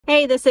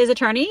Hey, this is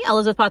attorney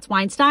Elizabeth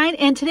Potts-Weinstein,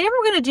 and today what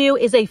we're going to do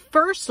is a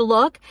first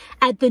look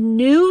at the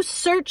new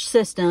search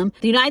system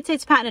the United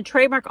States Patent and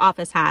Trademark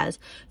Office has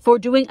for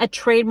doing a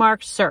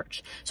trademark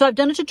search. So I've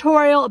done a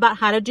tutorial about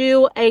how to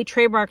do a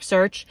trademark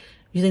search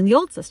using the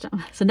old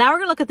system. So now we're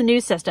going to look at the new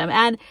system.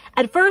 And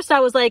at first I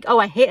was like, oh,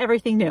 I hate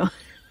everything new.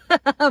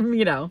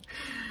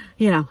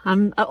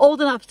 I'm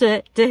old enough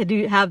to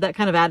have that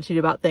kind of attitude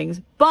about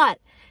things, but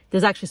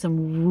there's actually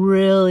some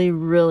really,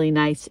 really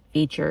nice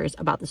features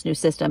about this new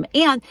system.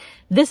 And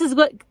this is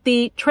what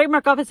the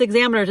Trademark Office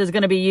examiners is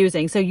going to be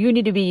using. So you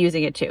need to be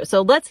using it too.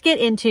 So let's get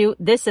into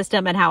this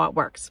system and how it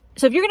works.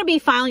 So if you're going to be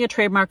filing a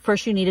trademark,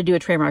 first you need to do a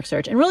trademark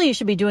search. And really you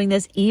should be doing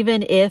this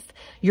even if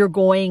you're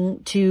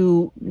going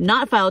to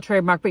not file a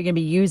trademark, but you're going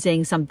to be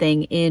using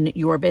something in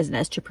your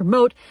business to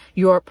promote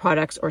your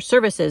products or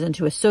services and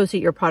to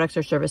associate your products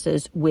or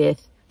services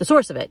with the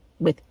source of it,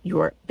 with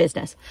your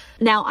business.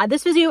 Now,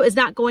 this video is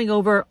not going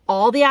over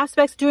all the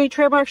aspects of doing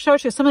trademark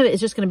search, because some of it is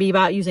just going to be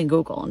about using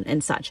Google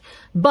and such.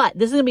 But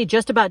this is going to be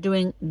just about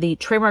doing the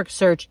trademark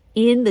search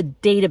in the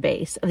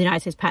database of the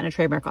United States Patent and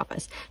Trademark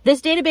Office.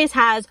 This database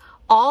has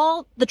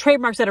all the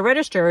trademarks that are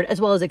registered,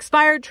 as well as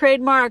expired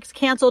trademarks,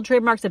 canceled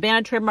trademarks,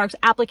 abandoned trademarks,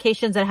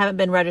 applications that haven't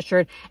been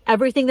registered,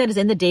 everything that is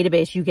in the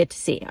database you get to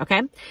see,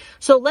 okay?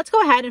 So let's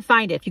go ahead and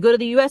find it. If you go to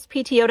the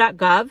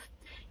USPTO.gov,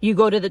 you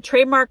go to the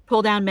trademark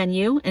pull down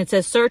menu and it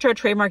says search our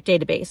trademark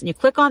database, and you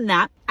click on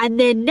that. And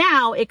then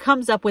now it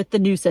comes up with the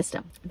new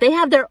system. They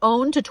have their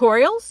own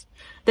tutorials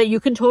that you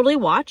can totally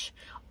watch,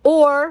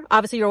 or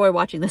obviously you're already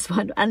watching this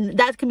one, and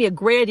that can be a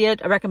great idea.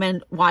 I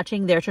recommend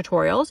watching their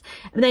tutorials.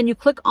 And then you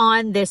click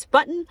on this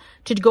button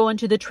to go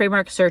into the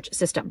trademark search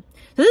system.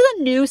 So this is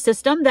a new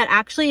system that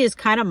actually is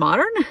kind of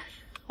modern,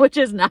 which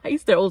is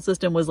nice. Their old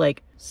system was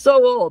like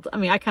so old. I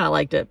mean, I kind of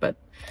liked it, but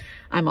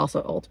I'm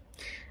also old.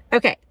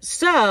 Okay,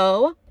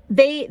 so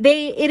this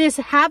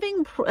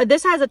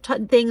has a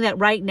thing that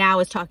right now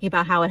is talking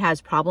about how it has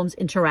problems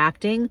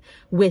interacting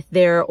with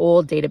their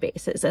old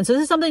databases. And so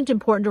this is something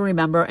important to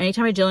remember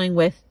anytime you're dealing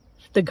with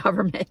the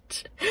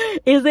government,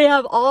 is they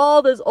have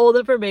all this old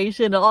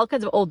information, all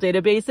kinds of old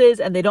databases,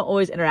 and they don't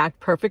always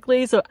interact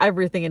perfectly. So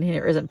everything in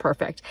here isn't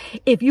perfect.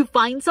 If you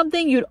find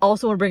something, you'd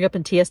also want to bring up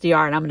in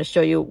TSDR, and I'm going to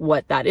show you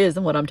what that is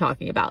and what I'm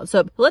talking about.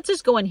 So let's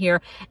just go in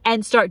here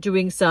and start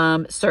doing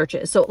some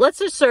searches. So let's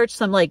just search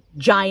some like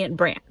giant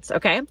brands.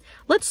 Okay.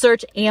 Let's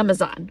search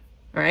Amazon.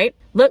 All right.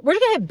 We're just going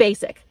to hit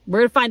basic. We're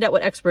going to find out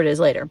what expert is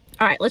later.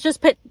 All right. Let's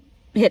just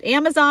hit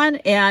Amazon,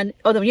 and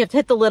then you have to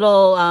hit the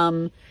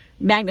little,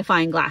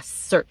 magnifying glass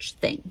search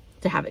thing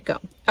to have it go.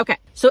 Okay.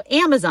 So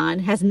Amazon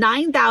has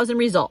 9,000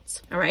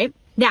 results. All right.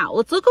 Now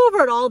let's look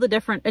over at all the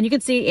different, and you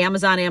can see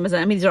Amazon. I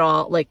mean, these are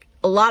all like,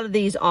 a lot of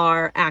these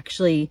are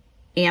actually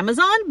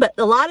Amazon, but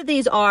a lot of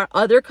these are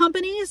other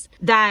companies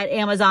that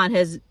Amazon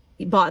has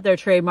bought their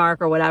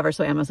trademark or whatever.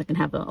 So Amazon can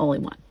have only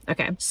one.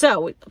 Okay.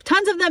 So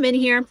tons of them in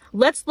here.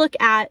 Let's look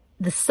at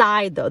the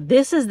side though.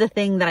 This is the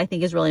thing that I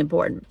think is really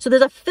important. So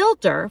there's a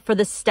filter for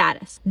the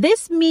status.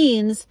 This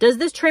means, does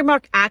this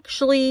trademark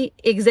actually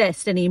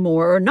exist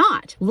anymore or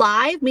not?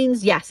 Live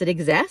means yes, it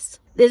exists.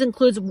 This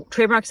includes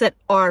trademarks that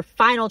are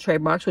final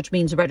trademarks, which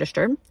means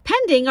registered.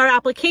 Pending are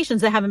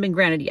applications that haven't been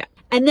granted yet.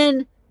 And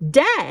then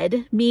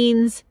dead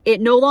means it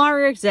no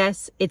longer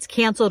exists, it's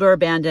canceled or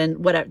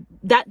abandoned, whatever.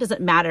 That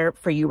doesn't matter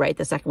for you right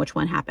the second which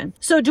one happened.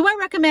 So do I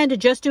recommend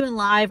just doing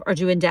live or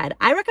doing dead?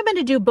 I recommend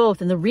to do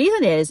both. And the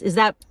reason is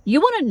that you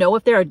want to know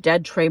if there are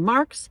dead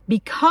trademarks,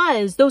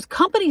 because those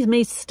companies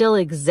may still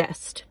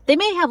exist. They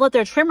may have let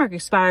their trademark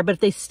expire, but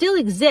if they still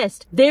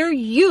exist, their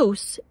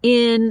use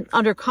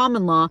under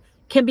common law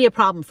can be a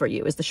problem for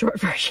you, is the short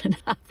version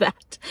of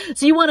that.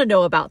 So you want to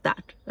know about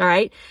that. All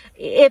right.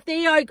 If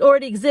they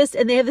already exist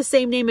and they have the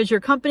same name as your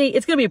company,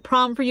 it's going to be a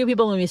problem for you.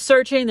 People are going to be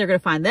searching. They're going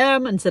to find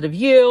them instead of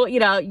you.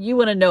 You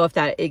want to know if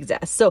that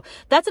exists. So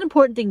that's an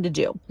important thing to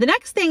do. The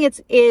next thing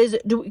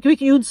you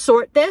can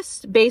sort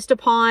this based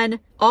upon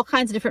all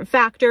kinds of different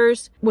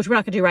factors, which we're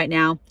not going to do right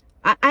now.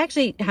 I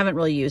actually haven't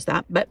really used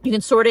that, but you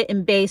can sort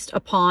it based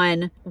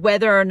upon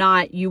whether or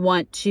not you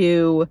want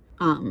to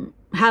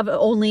have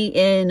only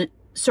in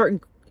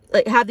certain,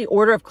 like have the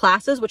order of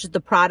classes, which is the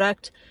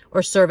product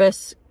or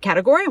service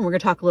category. And we're going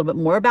to talk a little bit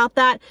more about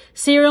that.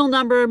 Serial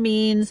number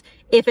means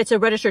if it's a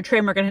registered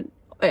trademark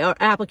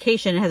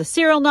application, it has a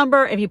serial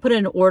number. If you put it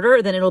in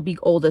order, then it'll be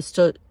oldest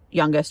to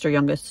youngest or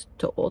youngest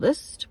to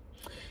oldest.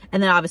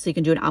 And then obviously you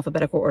can do an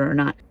alphabetical order or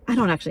not. I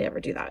don't actually ever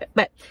do that,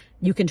 but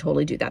you can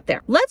totally do that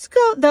there. Let's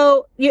go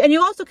though. And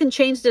you also can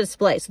change the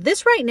display. So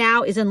this right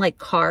now is in like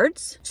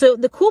cards. So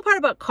the cool part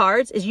about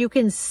cards is you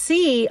can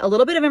see a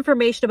little bit of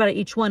information about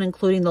each one,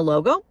 including the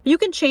logo. You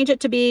can change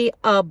it to be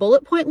a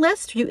bullet point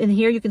list. In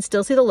here, you can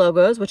still see the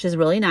logos, which is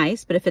really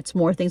nice. But if it's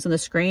more things on the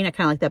screen, I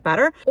kind of like that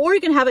better. Or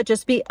you can have it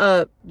just be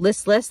a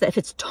list that if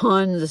it's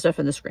tons of stuff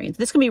in the screen. So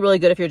this can be really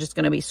good if you're just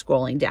going to be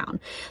scrolling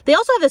down. They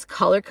also have this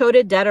color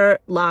coded, dead or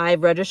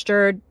live,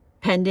 registered,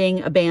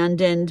 pending,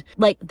 abandoned.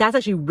 Like that's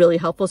actually really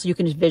helpful, so you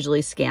can just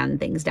visually scan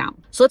things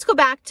down. So let's go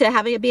back to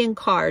having it be in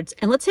cards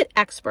and let's hit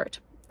expert.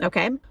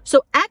 Okay.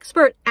 So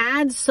expert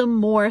adds some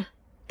more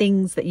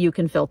things that you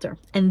can filter.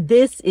 And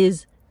this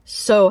is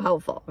so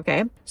helpful,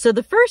 okay? So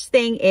the first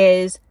thing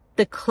is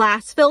the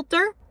class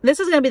filter. This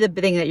is going to be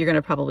the thing that you're going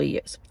to probably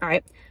use, all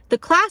right? The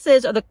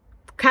classes are the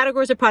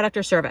categories of product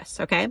or service,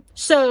 okay?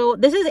 So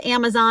this is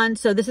Amazon,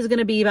 so this is going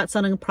to be about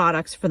selling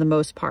products for the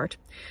most part.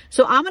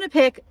 So I'm going to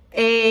pick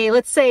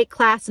let's say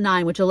class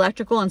 9, which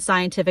electrical and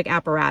scientific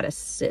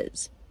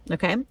apparatuses,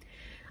 okay?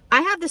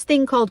 I have this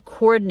thing called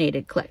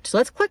coordinated clicked. So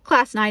let's click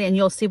class 9 and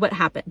you'll see what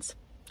happens.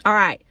 All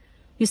right.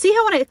 You see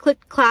how when I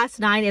clicked class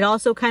 9, it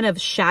also kind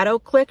of shadow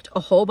clicked a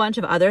whole bunch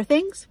of other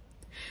things?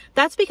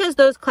 That's because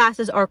those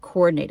classes are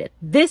coordinated.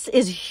 This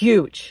is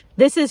huge.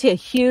 This is a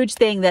huge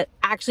thing that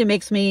actually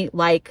makes me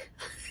like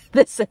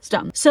this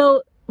system.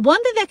 So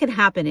one thing that can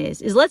happen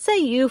is let's say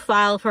you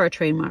file for a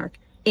trademark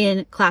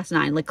in class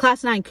 9. Like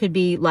class 9 could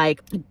be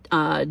like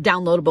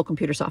downloadable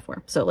computer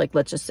software. So like,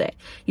 let's just say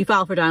you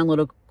file for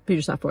downloadable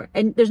computer software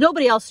and there's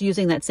nobody else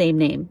using that same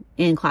name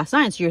in class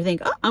 9. So you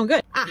think, oh, I'm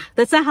good.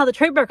 That's not how the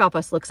Trademark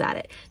Office looks at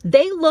it.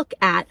 They look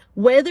at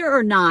whether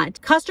or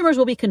not customers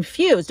will be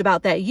confused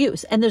about that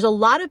use. And there's a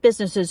lot of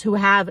businesses who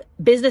have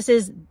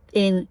businesses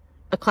in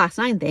a class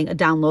 9 thing, a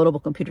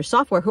downloadable computer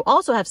software, who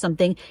also have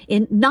something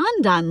in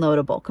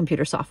non-downloadable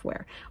computer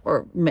software,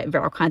 or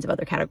all kinds of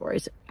other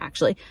categories,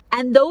 actually.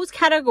 And those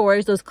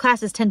categories, those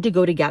classes tend to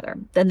go together.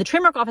 Then the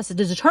Trademark Office has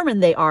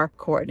determined they are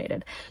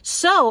coordinated.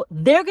 So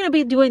they're going to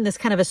be doing this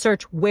kind of a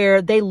search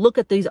where they look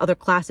at these other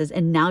classes,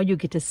 and now you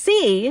get to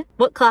see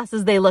what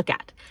classes they look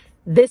at.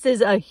 This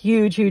is a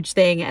huge, huge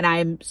thing, and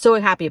I'm so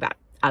happy about it,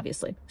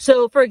 obviously.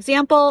 So for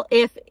example,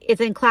 if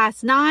it's in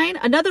class 9,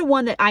 another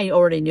one that I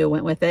already knew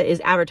went with it is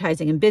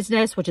advertising and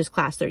business, which is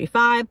class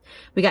 35.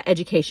 We got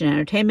education and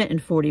entertainment in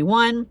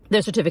 41.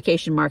 There's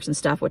certification marks and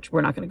stuff, which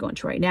we're not going to go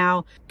into right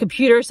now.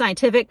 Computer,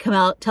 scientific,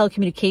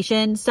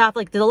 telecommunication stuff.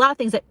 Like there's a lot of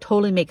things that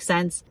totally make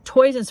sense.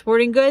 Toys and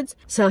sporting goods.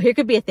 So here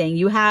could be a thing.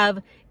 You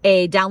have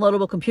a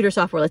downloadable computer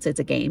software. Let's say it's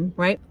a game,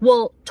 right?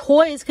 Well,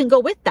 toys can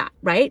go with that,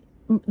 right?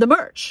 The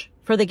merch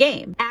for the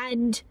game.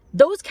 And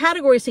those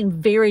categories seem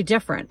very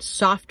different.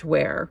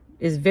 Software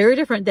is very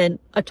different than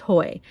a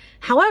toy.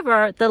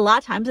 However, a lot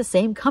of times the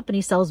same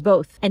company sells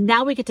both. And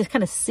now we get to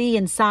kind of see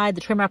inside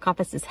the Trademark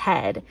Office's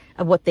head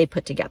of what they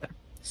put together.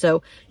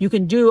 So you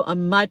can do a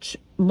much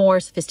more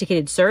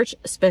sophisticated search,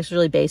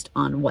 especially based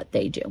on what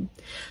they do.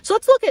 So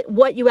let's look at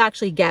what you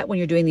actually get when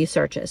you're doing these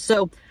searches.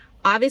 So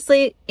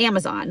obviously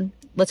Amazon,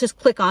 let's just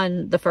click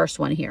on the first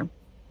one here.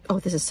 Oh,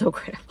 this is so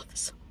great. I love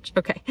this so much.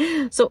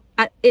 Okay. So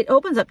it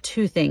opens up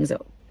two things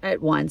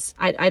at once.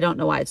 I don't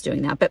know why it's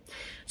doing that, but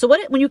so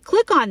when you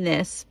click on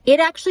this, it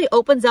actually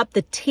opens up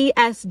the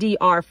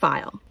TSDR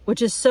file,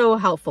 which is so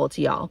helpful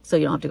to y'all. So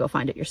you don't have to go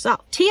find it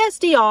yourself.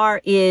 TSDR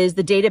is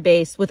the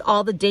database with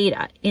all the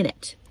data in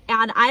it.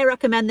 And I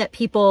recommend that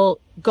people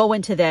go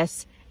into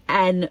this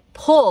and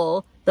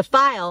pull the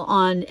file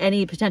on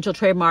any potential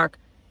trademark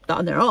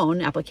on their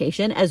own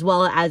application, as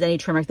well as any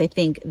trademark they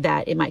think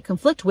that it might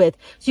conflict with.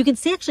 So you can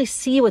actually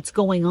see what's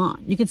going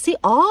on. You can see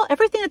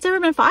everything that's ever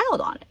been filed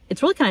on it.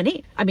 It's really kind of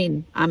neat. I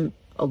mean, I'm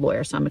a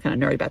lawyer, so I'm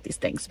kind of nerdy about these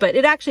things, but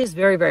it actually is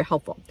very, very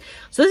helpful.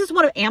 So this is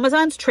one of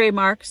Amazon's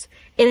trademarks,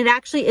 and it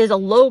actually is a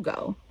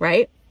logo,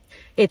 right?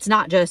 It's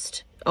not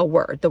just a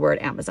word, the word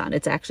Amazon.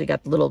 It's actually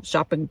got the little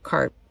shopping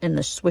cart and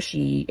the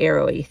swishy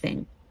arrowy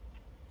thing.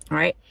 All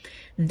right.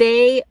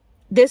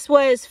 This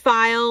was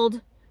filed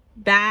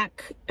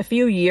back a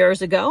few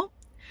years ago,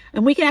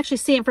 and we can actually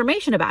see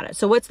information about it.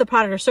 So what's the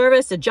product or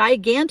service? A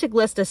gigantic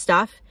list of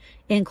stuff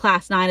in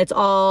class 9. It's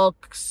all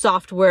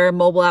software,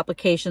 mobile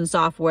application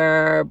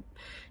software,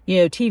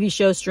 TV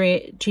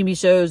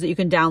shows that you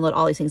can download,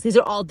 all these things. These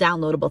are all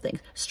downloadable things.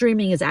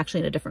 Streaming is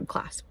actually in a different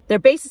class. Their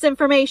basis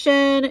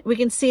information, we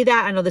can see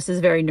that. I know this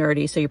is very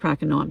nerdy, so you're probably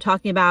gonna know what I'm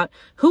talking about.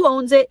 Who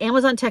owns it?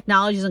 Amazon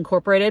Technologies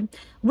Incorporated.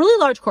 Really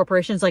large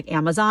corporations like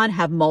Amazon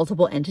have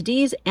multiple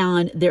entities,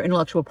 and their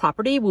intellectual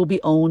property will be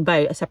owned by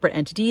a separate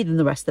entity than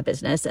the rest of the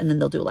business, and then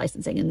they'll do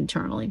licensing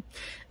internally.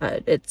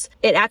 It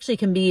actually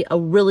can be a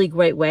really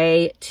great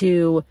way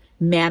to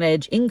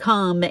manage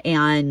income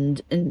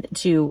and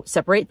to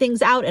separate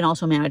things out and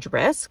also manage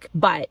risk,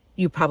 but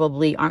you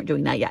probably aren't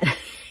doing that yet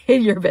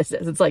in your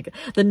business. It's like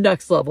the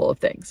next level of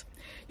things.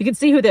 You can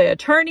see who the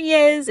attorney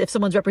is, if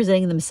someone's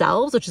representing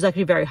themselves, which is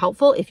actually very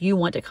helpful. If you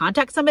want to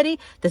contact somebody,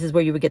 this is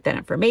where you would get that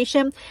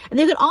information. And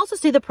you can also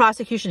see the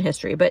prosecution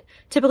history, but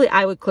typically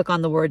I would click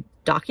on the word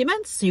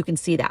documents so you can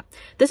see that.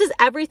 This is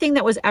everything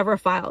that was ever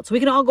filed. So we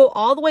can all go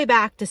all the way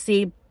back to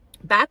see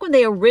back when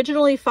they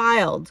originally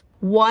filed,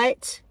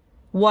 what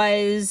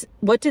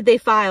did they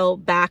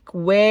file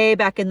way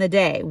back in the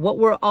day? What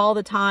were all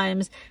the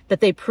times that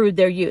they proved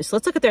their use?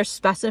 Let's look at their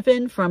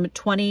specimen from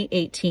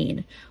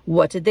 2018.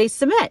 What did they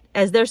submit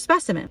as their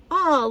specimen?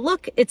 Oh,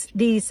 look, it's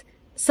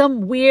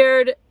some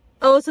weird,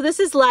 so this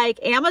is like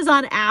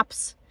Amazon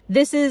apps.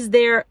 This is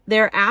their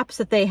apps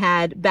that they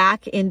had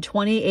back in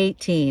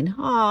 2018.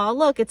 Oh,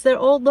 look, it's their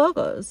old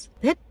logos.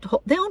 They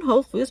owned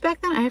Whole Foods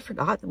back then? I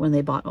forgot when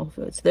they bought Whole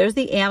Foods. There's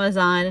the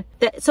Amazon.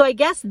 So I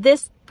guess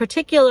this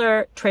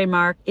particular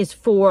trademark is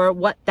for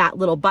what that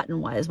little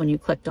button was when you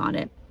clicked on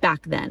it.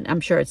 back then.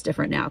 I'm sure it's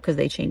different now because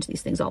they change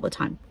these things all the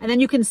time. And then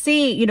you can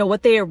see, you know,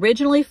 what they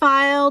originally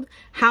filed,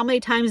 how many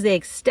times they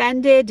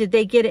extended, did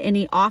they get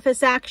any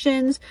office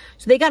actions?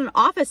 So they got an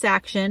office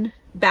action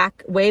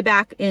way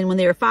back in when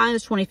they were filing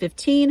this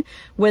 2015,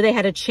 where they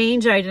had to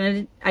change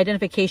their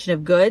identification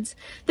of goods.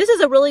 This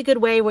is a really good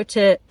way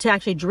to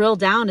actually drill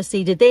down to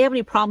see, did they have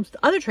any problems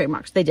with other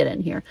trademarks? They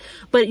didn't here,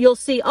 but you'll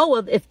see, oh,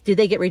 well, did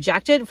they get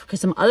rejected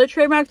because some other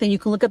trademark? Then you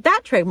can look at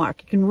that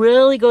trademark. You can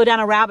really go down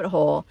a rabbit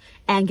hole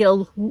and get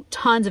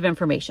tons of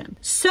information.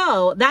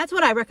 So that's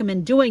what I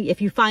recommend doing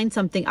if you find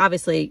something.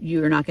 Obviously,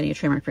 you're not getting a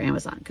trademark for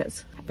Amazon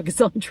because I'm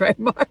selling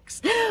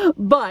trademarks.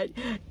 But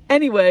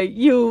anyway,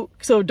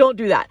 so don't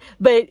do that.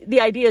 But the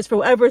idea is for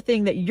whatever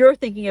thing that you're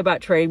thinking about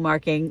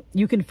trademarking,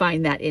 you can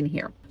find that in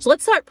here. So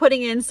let's start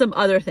putting in some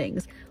other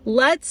things.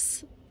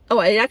 Oh,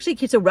 it actually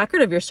keeps a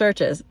record of your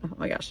searches. Oh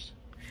my gosh.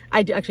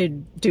 I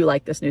actually do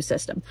like this new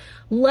system.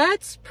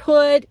 Let's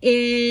put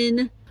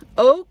in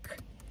oak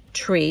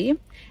tree,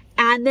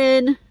 and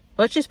then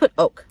let's just put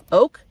oak,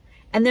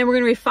 and then we're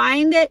going to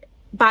refine it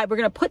we're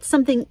going to put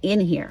something in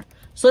here.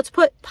 So let's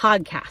put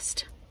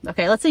podcast.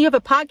 Okay. Let's say you have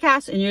a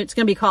podcast and it's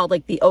going to be called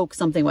like the oak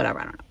something, whatever.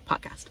 I don't know.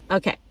 Podcast.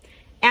 Okay.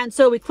 And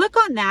so we click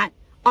on that.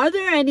 Are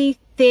there any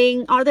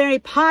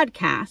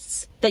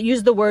podcasts that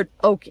use the word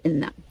oak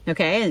in them?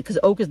 Okay. Because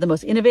oak is the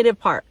most innovative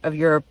part of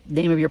your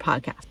name of your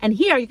podcast. And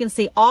here you can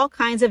see all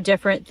kinds of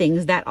different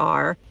things that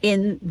are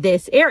in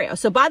this area.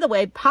 So by the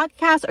way,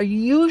 podcasts are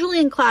usually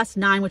in class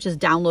 9, which is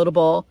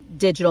downloadable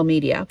digital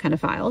media kind of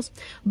files,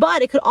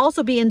 but it could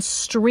also be in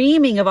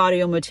streaming of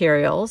audio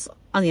materials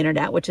on the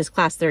internet, which is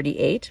class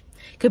 38.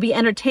 It could be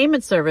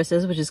entertainment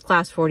services, which is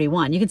class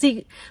 41. You can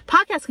see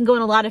podcasts can go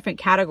in a lot of different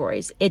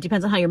categories. It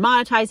depends on how you're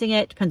monetizing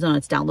it. Depends on if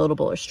it's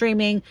downloadable or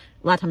streaming.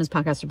 A lot of times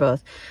podcasts are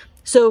both.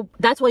 So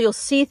that's why you'll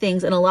see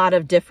things in a lot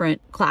of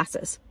different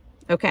classes.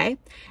 Okay.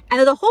 And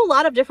there's a whole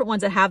lot of different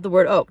ones that have the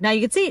word oak. Now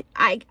you can see,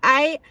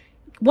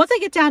 once I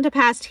get down to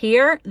past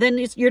here,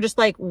 then you're just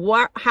like,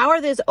 how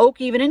are this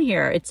oak even in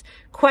here? It's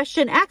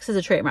question X is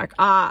a trademark.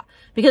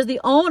 Because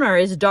the owner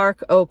is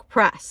Dark Oak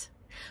Press.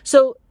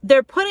 So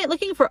they're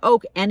looking for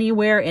oak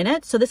anywhere in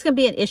it. So this can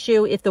be an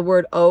issue if the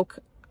word oak,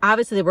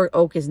 obviously the word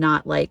oak is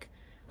not like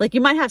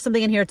you might have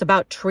something in here. It's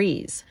about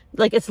trees.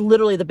 Like it's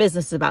literally the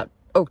business is about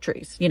oak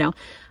trees, you know?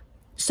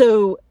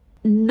 So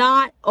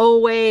not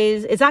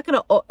always, it's not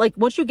going to, like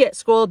once you get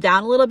scrolled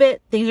down a little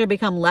bit, things are going to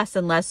become less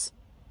and less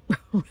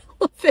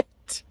relevant.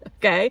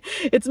 Okay.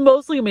 It's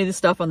mostly going to be the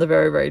stuff on the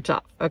very, very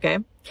top. Okay.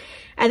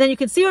 And then you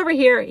can see over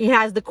here, he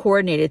has the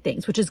coordinated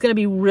things, which is going to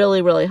be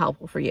really, really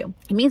helpful for you.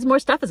 It means more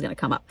stuff is going to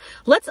come up.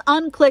 Let's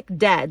unclick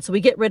dead. So we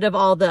get rid of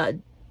all the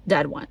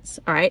dead ones.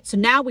 All right. So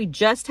now we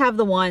just have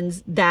the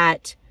ones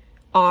that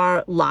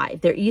are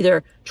live. They're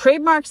either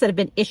trademarks that have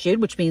been issued,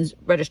 which means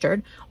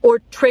registered, or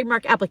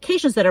trademark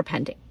applications that are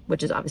pending,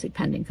 which is obviously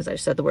pending because I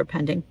just said the word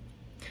pending.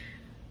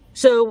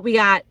 So we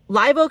got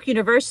Live Oak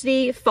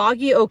University,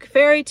 Foggy Oak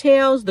Fairy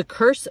Tales, The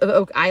Curse of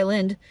Oak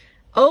Island,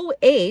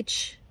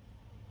 OH,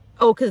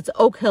 because it's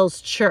Oak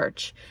Hills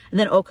Church, and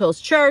then Oak Hills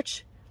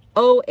Church,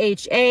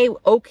 OHA,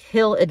 Oak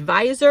Hill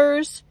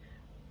Advisors,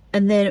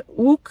 and then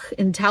Ook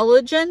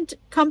Intelligent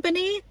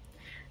Company.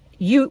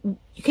 You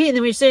can't,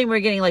 then we're saying we're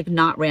getting like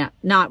not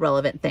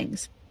relevant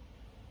things.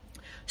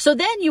 So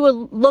then you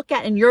will look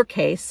at, in your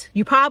case,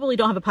 you probably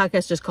don't have a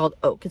podcast just called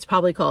Oak. It's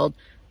probably called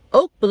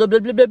Oak, blah, blah,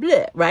 blah, blah,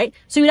 blah, right?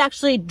 So you'd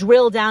actually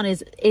drill down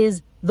is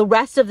the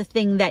rest of the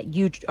thing that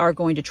you are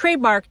going to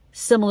trademark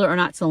similar or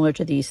not similar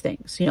to these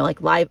things. You know,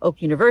 like Live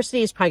Oak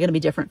University is probably going to be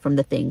different from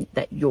the thing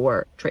that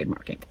you're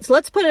trademarking. So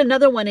let's put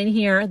another one in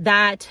here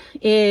that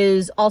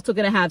is also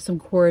going to have some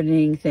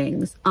coordinating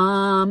things.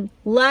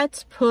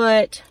 Let's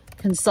put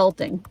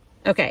consulting.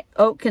 Okay.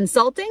 Oak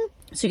Consulting.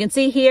 So you can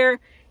see here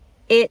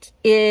it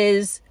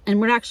is, and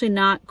we're actually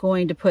not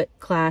going to put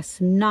class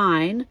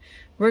 9.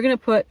 We're going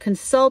to put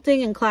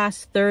consulting in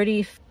class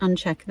 30.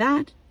 Uncheck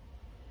that.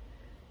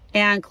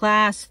 And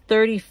class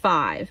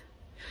 35.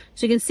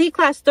 So you can see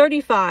class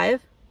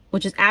 35,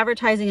 which is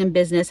advertising and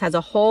business, has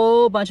a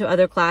whole bunch of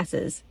other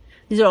classes.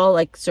 These are all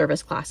like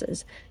service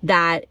classes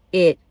that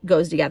it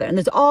goes together. And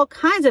there's all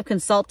kinds of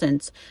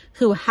consultants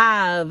who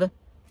have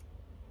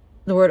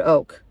the word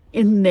oak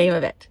in the name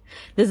of it.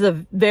 This is a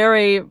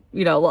very,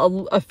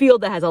 a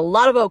field that has a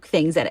lot of oak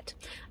things in it.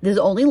 There's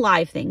only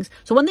live things.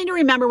 So one thing to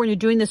remember when you're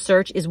doing the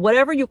search is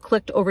whatever you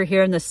clicked over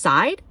here on the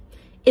side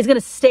is going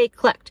to stay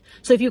clicked.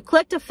 So if you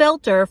clicked a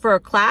filter for a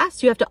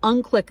class, you have to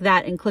unclick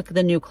that and click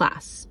the new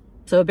class.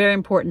 So a very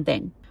important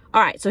thing.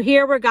 All right. So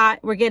here we're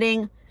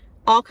getting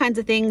all kinds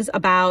of things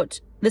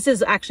about, this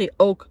is actually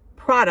oak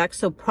products.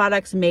 So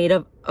products made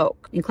of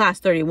oak in class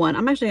 31.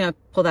 I'm actually going to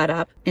pull that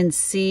up and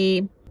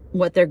see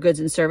what their goods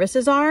and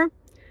services are.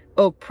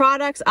 Oak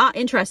products.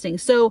 Interesting.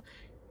 So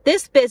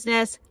this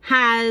business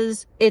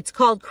has, it's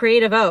called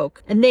Creative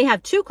Oak, and they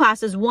have two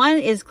classes. One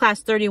is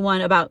class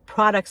 31 about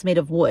products made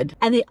of wood,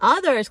 and the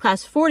other is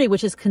class 40,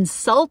 which is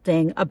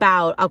consulting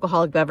about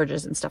alcoholic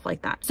beverages and stuff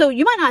like that. So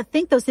you might not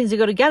think those things would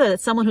go together,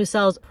 that someone who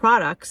sells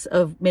products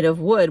made of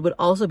wood would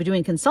also be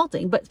doing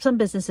consulting, but some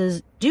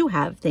businesses do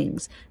have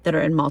things that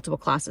are in multiple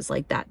classes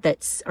like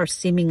that are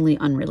seemingly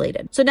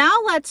unrelated. So now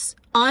let's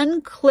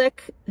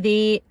unclick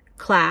the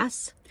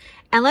class.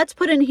 And let's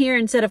put in here,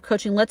 instead of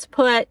coaching, let's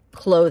put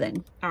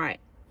clothing. All right.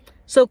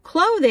 So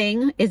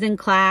clothing is in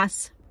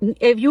class.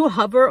 If you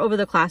hover over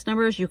the class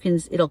numbers,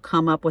 it'll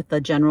come up with the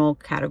general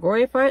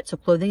category for it. So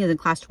clothing is in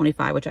class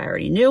 25, which I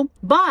already knew.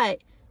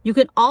 But you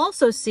can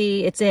also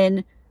see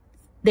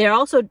they're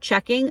also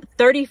checking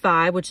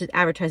 35, which is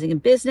advertising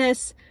and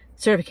business,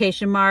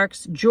 certification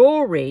marks,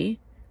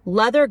 jewelry,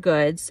 leather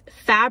goods,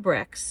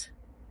 fabrics,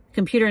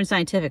 computer and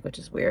scientific, which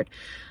is weird.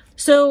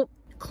 So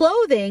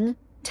clothing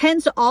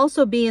tends to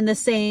also be the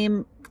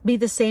same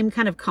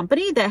kind of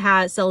company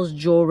that sells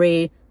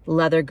jewelry,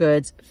 leather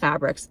goods,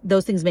 fabrics.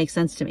 Those things make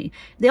sense to me.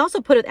 They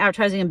also put it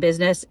advertising and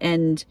business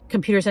and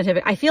computer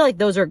scientific. I feel like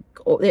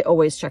they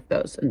always check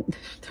those, and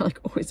they're like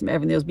always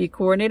having those be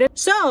coordinated.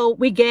 So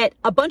we get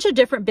a bunch of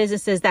different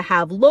businesses that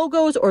have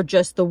logos or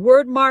just the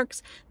word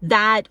marks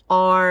that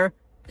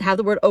have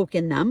the word oak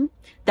in them,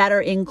 that are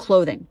in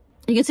clothing.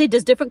 You can see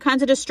there's different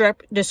kinds of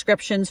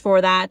descriptions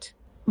for that,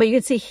 but you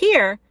can see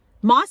here,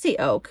 Mossy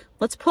Oak,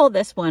 let's pull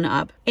this one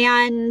up.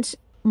 And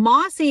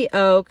Mossy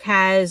Oak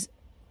is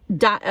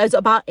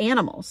about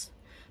animals.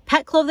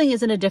 Pet clothing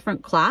is in a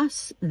different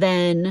class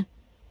than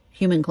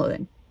human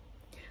clothing.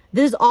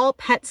 This is all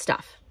pet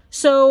stuff.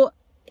 So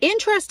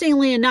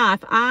interestingly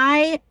enough,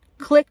 I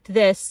clicked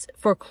this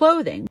for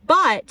clothing,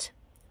 but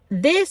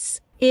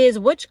this is,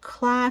 which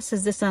class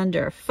is this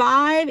under?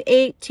 5,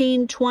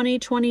 18, 20,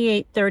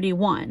 28,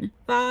 31.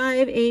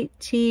 5,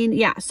 18,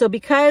 yeah. So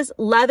because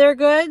leather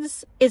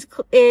goods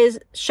is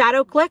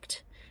shadow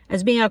clicked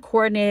as being a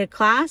coordinated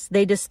class,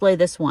 they display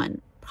this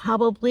one.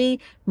 Probably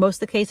most of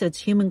the case, if it's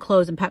human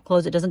clothes and pet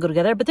clothes, it doesn't go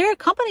together. But there are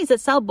companies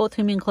that sell both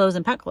human clothes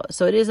and pet clothes.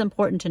 So it is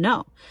important to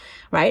know,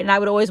 right? And I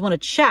would always want to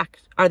check,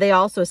 are they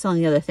also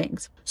selling the other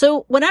things?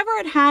 So whenever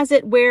it has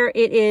it where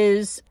it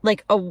is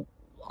like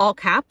all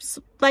caps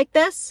like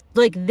this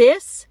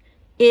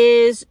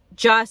is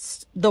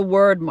just the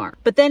word mark.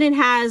 But then it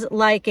has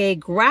like a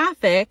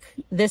graphic,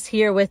 this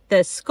here with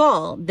the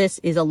skull, this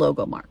is a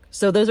logo mark.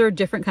 So those are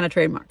different kind of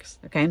trademarks,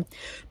 okay?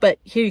 But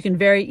here you can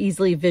very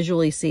easily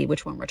visually see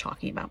which one we're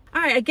talking about.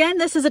 All right, again,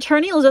 this is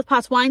attorney Elizabeth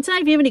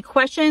Potts-Weinstein. If you have any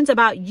questions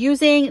about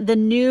using the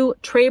new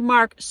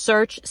trademark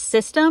search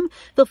system,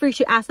 feel free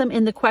to ask them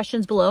in the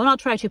questions below, and I'll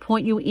try to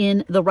point you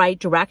in the right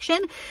direction.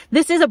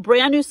 This is a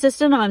brand new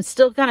system, and I'm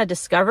still kind of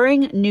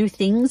discovering new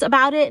things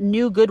about it,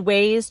 new good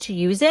ways to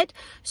use it.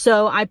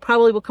 So I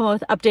probably will come up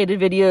with updated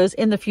videos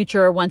in the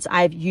future once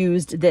I've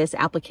used this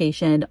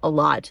application a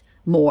lot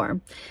more.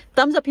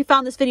 Thumbs up if you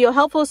found this video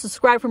helpful.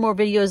 Subscribe for more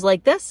videos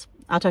like this.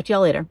 I'll talk to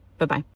y'all later. Bye-bye.